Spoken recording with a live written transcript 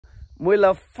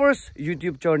my first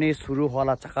YouTube journey suru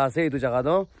hola chaka se etu jaga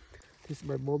do. This is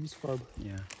my mom's farm.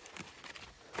 Yeah.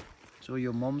 So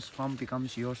your mom's farm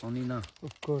becomes yours only now.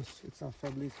 Of course, it's our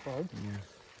family's farm. Yeah.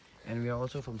 And we are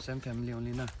also from same family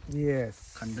only now.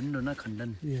 Yes. Khandan do na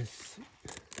Khandan. Yes.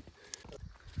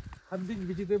 Hunting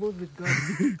vegetables with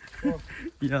guns. Oh.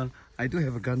 Yeah, I do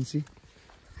have a gun, see.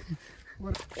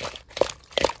 What?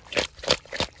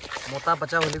 Mota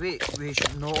bacha hole we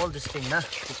should know all this thing na.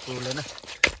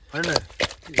 Yeah,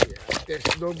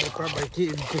 there's no mota baki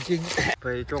in cooking.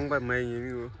 Phải trong bài mày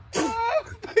như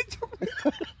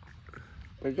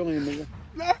Phải trong gì mình?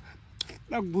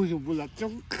 Đang bùi bùi là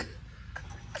trong.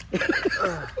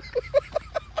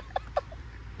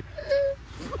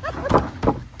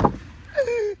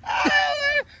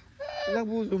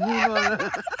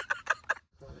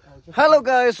 Hello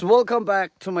guys, welcome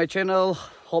back to my channel.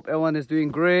 Hope everyone is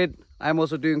doing great. I'm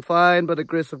also doing fine by the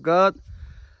grace of God.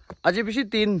 Aji bishi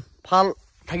tin phal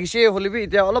thagise holibi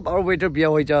itia olop our waiter bia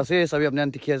hoi ja ase sabi apne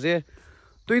an dikhi ase.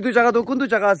 Itu jaga do kuntu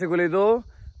jaga ase gole do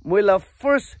moila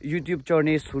first YouTube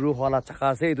journey suru hola chaka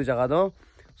ase itu jaga do.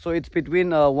 So it's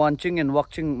between Wanching and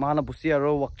Wakching mahana busti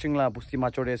aro Wakching la busti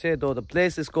machore ase. Though the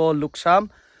place is called Luksam.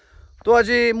 To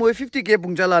aji moi 50k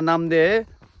pungjala nam de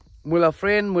mula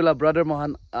friend mula brother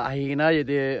mohan ahina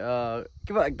yede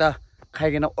kiba ekta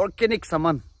khaigena organic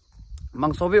saman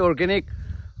mangso bi organic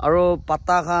aro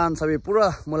pata khan sabi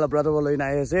pura mula brother boloi na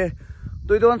ase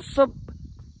to idon sab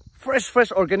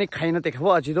fresh organic khaina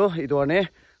dekhabo aji do idone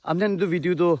amnen du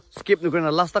video do skip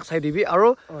nukrena last tak sai dibi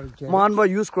aro man ba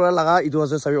use kora laga ido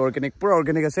ase sabi organic pura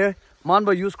organic ase man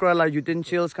ba use kora la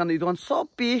utensils khan idon sab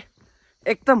pi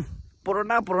ekdam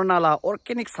Purana la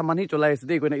organic samani cholai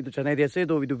ase ko na itu chanai dia ase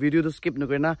do video to skip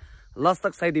nukrena last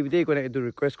tak sai dibi ko na itu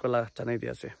request kola chanai dia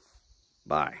ase.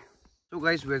 Bye. So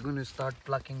guys, we're going to start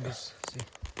plucking this. See.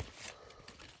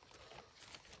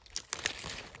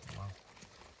 Wow.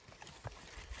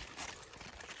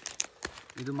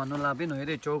 Idu manola bin hoye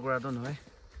de chokra don hoye.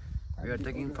 We are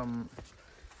taking from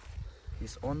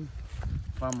his own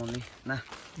farm only, na.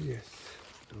 Yes.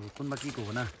 To kun baki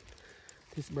ko na.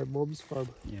 This is my mom's farm.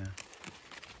 Yeah.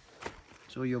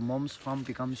 So your mom's farm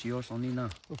becomes yours only now.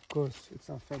 Of course, it's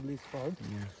our family's farm.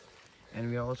 Yeah. And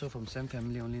we are also from same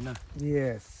family only now.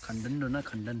 Yes. Khandan do na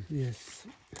Khandan. Yes.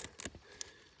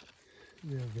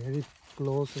 We are very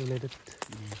close related.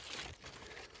 Yeah.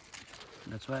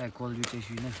 That's why I call you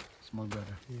Cheshina, small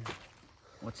brother. Yeah.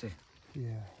 What's it?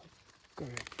 Yeah.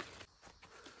 Correct.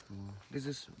 Oh. This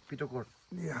is pitokor.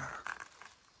 Yeah.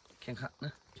 Kengkha na?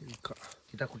 Kengkha.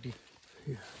 Kita kuti.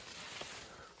 Yeah.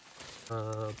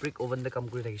 Brick oven the come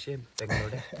kuri thakise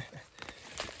Bangalore.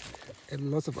 And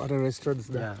lots of other restaurants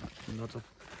there. Yeah, lots of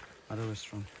other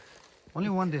restaurants. Only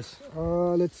one this.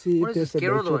 Let's see. What is this?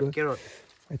 Carrot or carrot?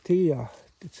 I think yeah,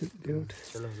 it's a carrot.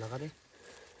 Chalo, laga de.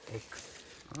 Egg.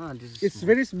 Ah, this is. It's small.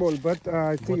 very small, but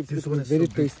I think it's very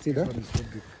so tasty. This one is so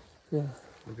big. Yeah.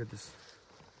 Look at this.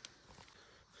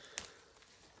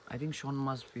 I think Sean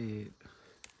must be.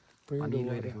 Pani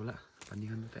loi dekhola. Pani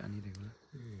khan te ani dekhola.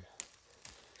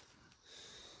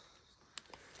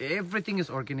 Everything is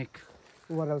organic.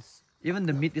 What else? Even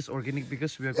the meat is organic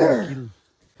because we are going to kill.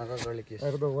 I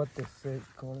don't know what they say,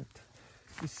 call it.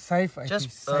 It's safe, I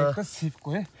Just,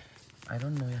 think. I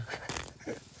don't know, yeah.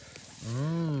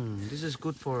 This is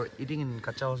good for eating in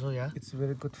kacha also, yeah? It's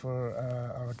very good for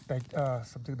our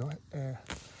something, no?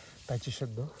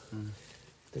 Digestion, no?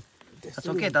 That's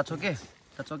okay, that's okay.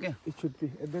 That's okay. It should be.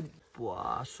 And then,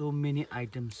 wow, so many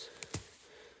items.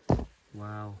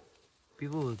 Wow.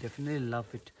 People will definitely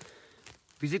love it.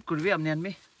 Visit Kurvi Amnian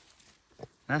me?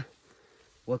 Huh?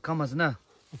 Welcome us na?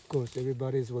 of course,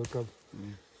 everybody is welcome.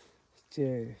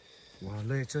 Wow,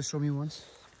 let's just show me once.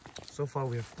 So far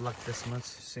we have plucked this much.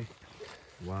 See.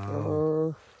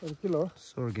 Wow.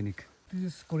 So organic.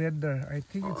 This is coriander. I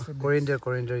think it's a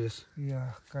Coriander, yes.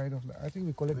 Yeah, kind of. I think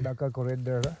we call it Dhaka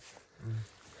coriander.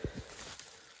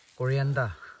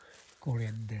 Coriander.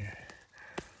 Coriander.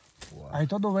 Wow. I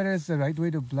don't know whether it's the right way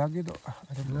to plug it.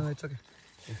 I don't know. No, it's okay.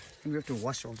 I think we have to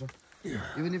wash also. Yeah.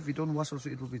 Even if we don't wash also,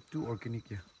 it will be too organic,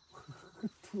 yeah.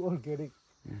 Too organic.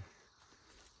 Yeah.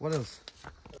 What else?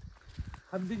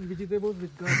 Hunting vegetables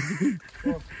with guns.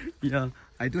 Oh. Yeah,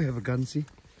 I do have a gun, see.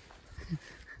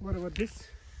 What about this?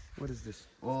 What is this?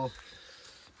 Oh,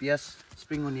 yes,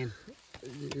 spring onion.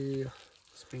 Yeah.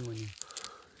 Spring onion.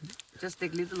 Just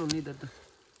take little only that.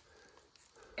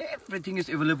 Everything is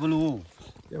available. Oh.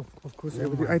 Yeah, of course.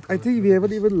 I think we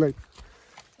haven't even like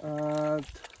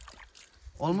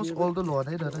almost all the lot,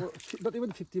 not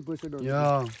even 50%.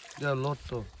 Yeah, there are a lot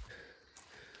though.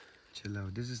 Chill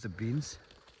out. This is the beans.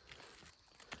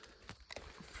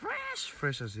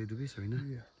 Fresh as it is,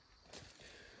 yeah.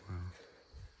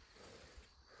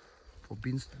 For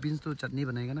beans to chutney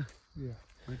बनाएगा ना? Yeah.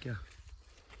 और क्या?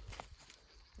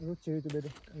 No cherry tomato.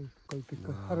 I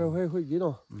pickle. You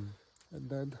know. And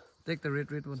then Take the red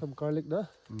one. some garlic, na?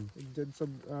 And then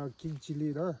some king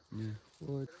chili, na?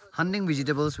 Yeah. Hunting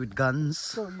vegetables with guns.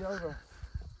 So yeah.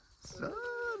 So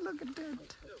look at that.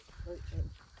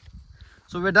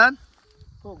 So we're done?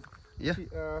 Oh, Yeah. see,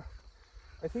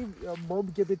 I think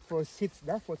mom gave it for seeds,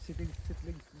 not for seedlings.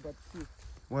 But see,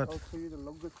 What? I'll show you the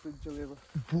longest brinjal ever.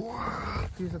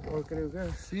 This is an organic,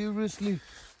 guys. Seriously?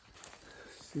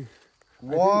 See.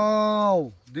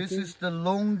 Wow! This is the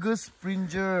longest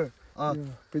brinjal.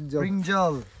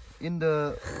 Brinjal in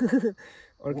the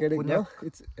organic, Konyak, no?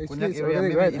 It's actually Konyak it's area, organic,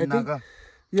 maybe right? in I think, Naga.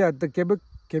 yeah, the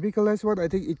chemicalized one, I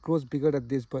think it grows bigger than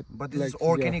this, but But this like, is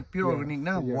organic, pure organic,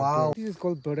 na? Wow! This is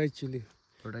called bird eye chili.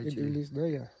 Bird eye In chili. English, no?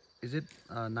 Yeah. Is it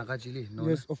Naga chili? No.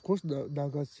 Yes, of course, the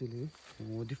Naga chili.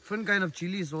 Oh, different kind of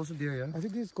chili is also there, yeah. I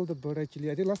think this is called the bird eye chili.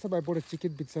 I think last time I bought a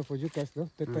chicken pizza for you guys, no?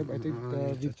 That time I think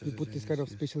we put this kind of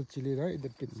special chili, right, in the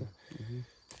pizza.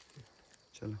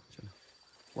 Chalo.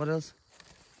 What else?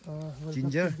 Well,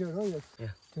 Ginger? Oh, yes.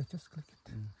 Yeah. Just click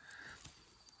it.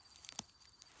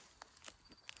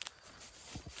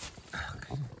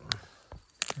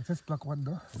 I just pluck one,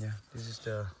 no? Yeah, this is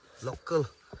the local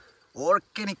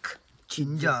organic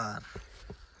ginger.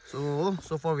 So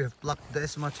far we have plucked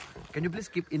this much. Can you please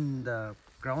keep in the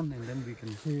ground and then we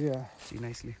can see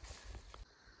nicely.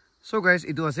 So guys,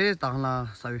 itu ase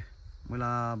tangla sabi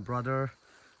mula brother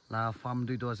la farm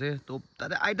du itu ase to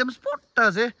tade item spot ta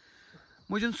ase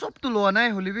mujun sop tu lo nai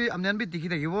holibi amnian bi dikhi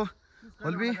thakibo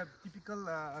holibi Typical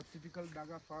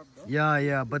Naga farm, no?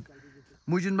 yeah but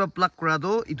mujun ba pluck kora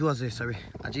do itu ase sabi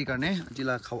aji karne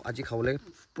aji khawle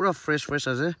pura fresh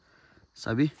ase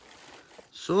sabi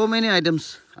so many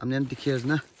items amnian dikhi as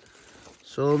na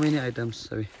so many items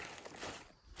sabi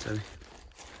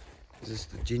this is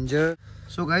the ginger.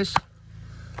 So guys,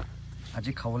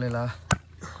 aji khawle la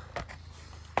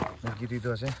murgi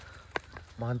dido ase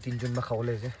mahan tinjon ba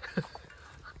khawle ase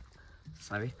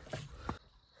sabi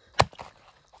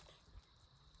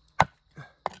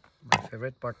my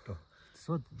favorite part to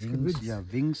So wings,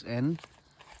 wings and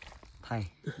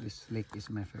thigh. This leg is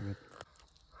my favorite.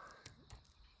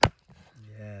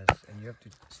 Yes, and you have to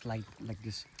slide like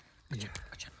this.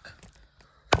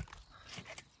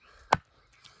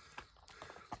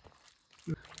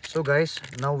 So guys,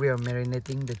 now we are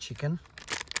marinating the chicken.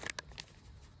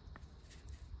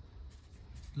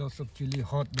 lots of chili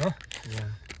hot, no? Yeah.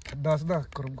 That's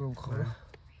not krum.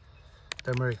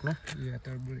 Turmeric, na? Yeah,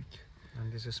 turmeric.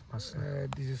 And this is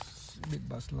masala. This is bit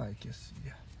masala, I guess.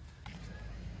 Yeah.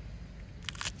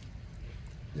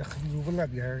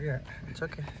 Yeah. It's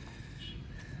okay.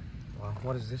 Wow,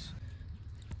 what is this?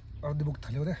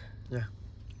 Yeah.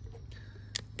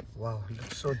 Wow,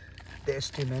 looks so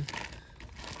tasty, man.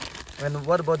 And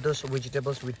what about those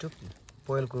vegetables we took?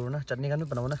 Boil kuru na, chutney kan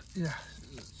banao na. Yeah.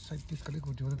 Side dish kali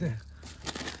ko jote.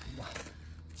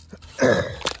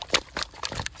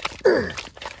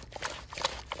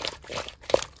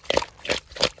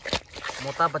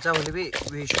 Mota bacha holi bi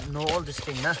we should know all this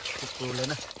thing na. Cook kuru le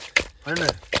na.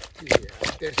 Yeah.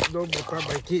 There's no mota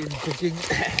in cooking.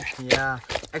 Yeah.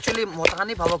 Actually, mota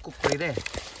kani bhava cook kori re.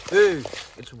 Hey,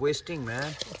 it's wasting,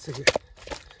 man. It's okay.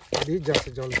 Adi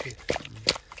just jolly.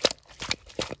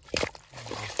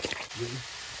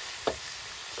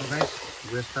 So guys,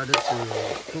 we have started to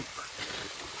cook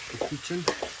the kitchen.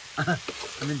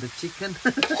 I mean the chicken.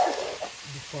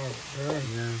 The farm.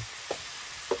 Yeah.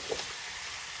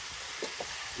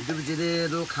 Itu jadi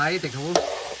do khai dekho.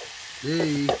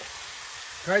 Hey.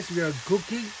 Guys, we are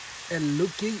cooking and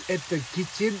looking at the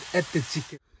kitchen at the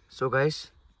chicken. So guys,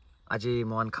 aji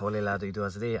mon khawle la do itu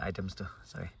ase items to.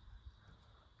 Sorry.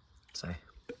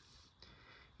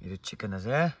 Itu chicken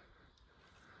ase.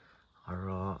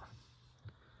 Aro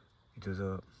itu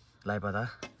to lai pada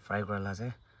fry kora la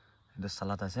ase. Itu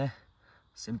salad ase.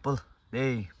 Simple.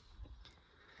 Hey.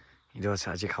 Itu ase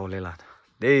aji khawle la.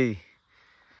 Hey.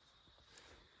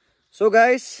 So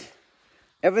guys,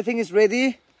 everything is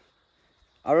ready.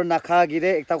 Aro nakha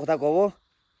gire ekta kotha kobo.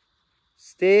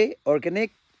 Stay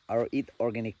organic or eat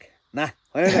organic. Nah,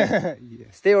 Yeah.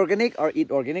 stay organic or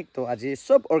eat organic. To aji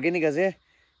sob organic ase.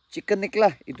 Chicken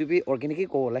nikla itu bi organic hi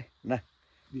ko lai. Nah.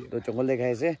 To jungle le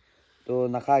khai ase. To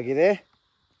nakha gire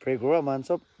pray gura man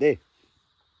sob de.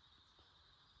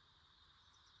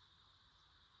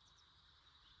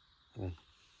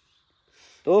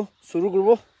 To suru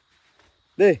kurbo.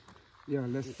 De. Yeah,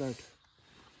 let's start.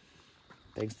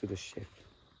 Thanks to the chef.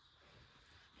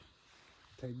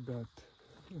 Thank God.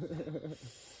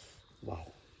 Wow,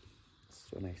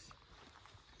 so nice.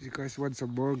 You guys want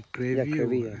some more gravy? Yeah,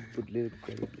 gravy. or- Yeah. Put little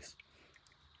gravy, please.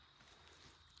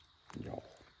 Yo.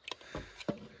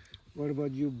 What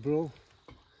about you, bro?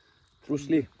 Bruce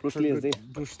Lee is there.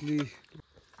 Bruce Lee.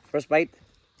 First bite.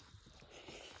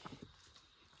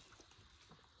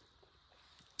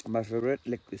 My favorite,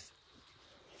 like this.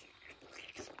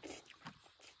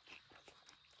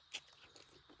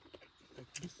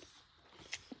 Like this.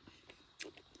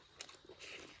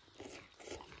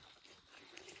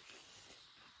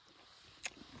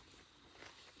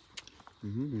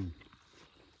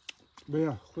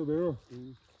 Bea, kau bea.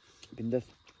 Bindas.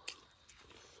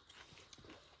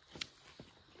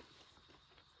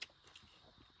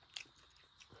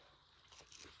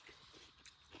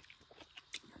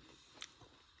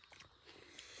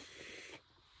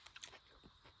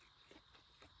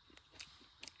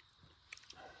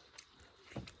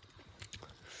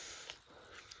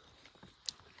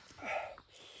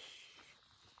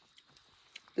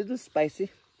 Little spicy.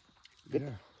 Good.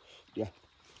 Yeah.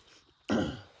 Yeah.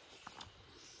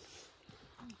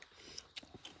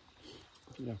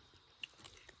 Yeah.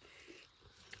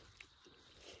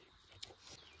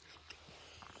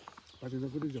 Pati na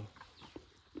ko dito.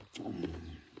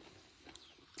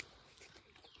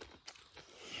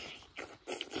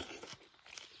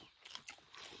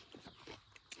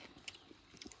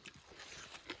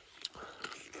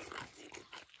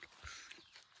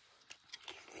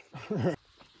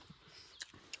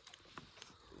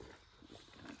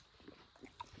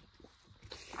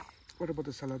 What about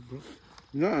the salad, bro?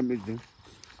 No, I'm eating.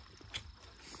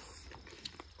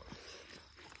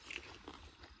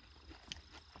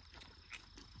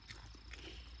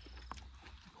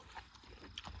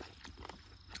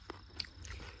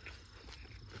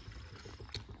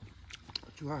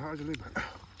 Cuma aja lebih.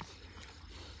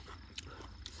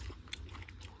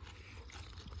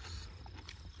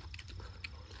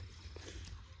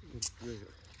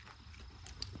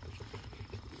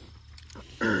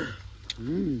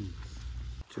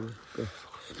 Go.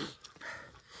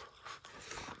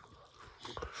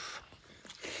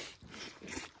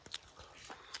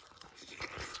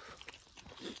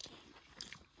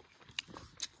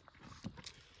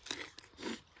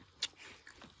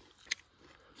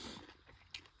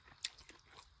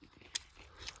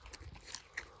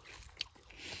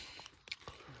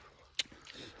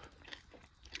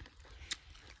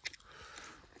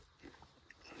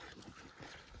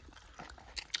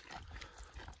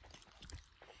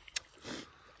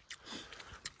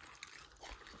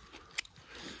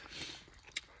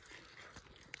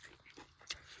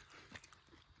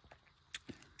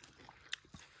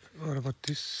 What about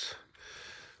this?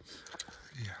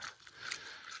 Yeah.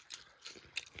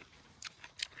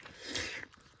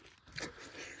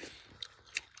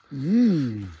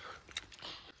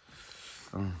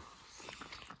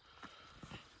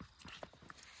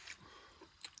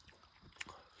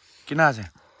 Kinase.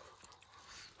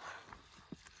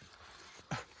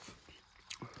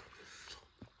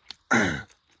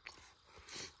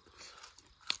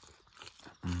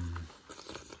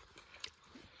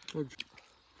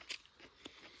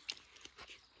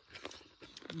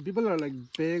 People are like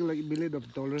paying like millions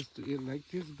of dollars to eat like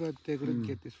this, but they couldn't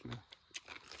get this flour.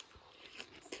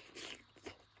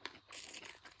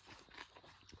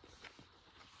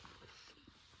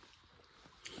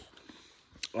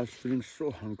 I was feeling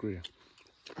so hungry.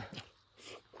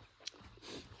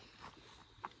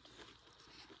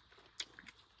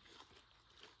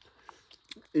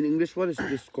 In English, what is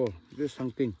this called? This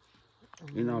something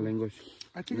in our language.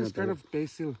 I think it's kind of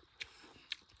basil.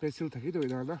 Basil thaki to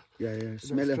ina na. Yeah, yeah. The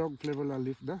Smell it. strong flavor la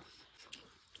leaf na.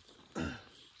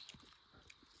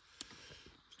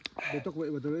 Betok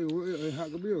vậy mà tôi ấy hạ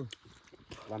cái biểu.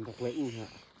 Làm thật lệ u hả?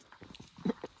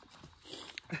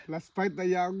 Last fight ta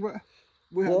yang vậy.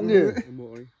 Buổi hạ Bóng cái gì? Em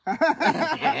mội.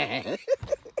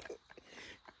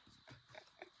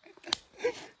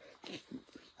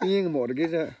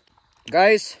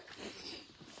 Guys,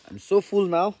 I'm so full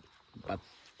now, but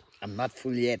I'm not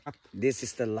full yet. This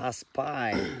is the last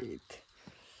bite.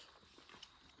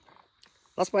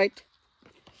 Last bite.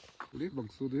 Đấy bằng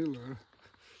số đấy là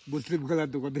Muslim cái là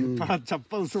tụi con đi phá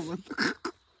chapel xong rồi.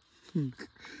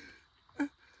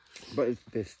 But it's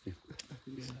tasty.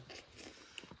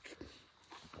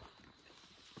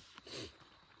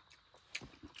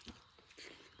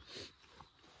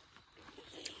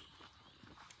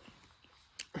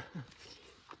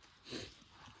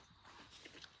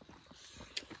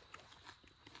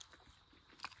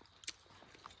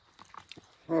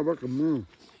 How about the moon?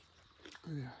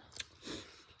 Yeah.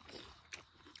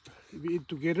 We eat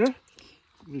together.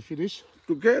 We finish.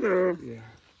 Together. Yeah.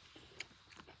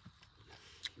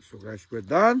 So guys, we're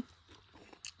done.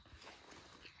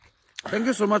 Thank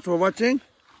you so much for watching.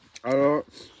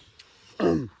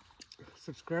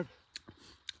 Subscribe.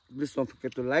 Please don't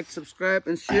forget to like, subscribe,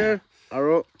 and share.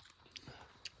 Aro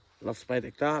last bite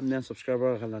ekta amne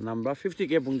subscriber khala number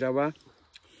 50k pungjaba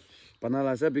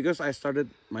panala sa because I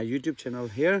started my YouTube channel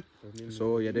here.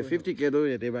 So yade 50k do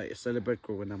yade ba celebrate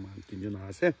ko na man tinjun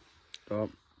ase.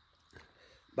 So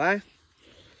bye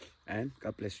and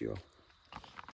God bless you all.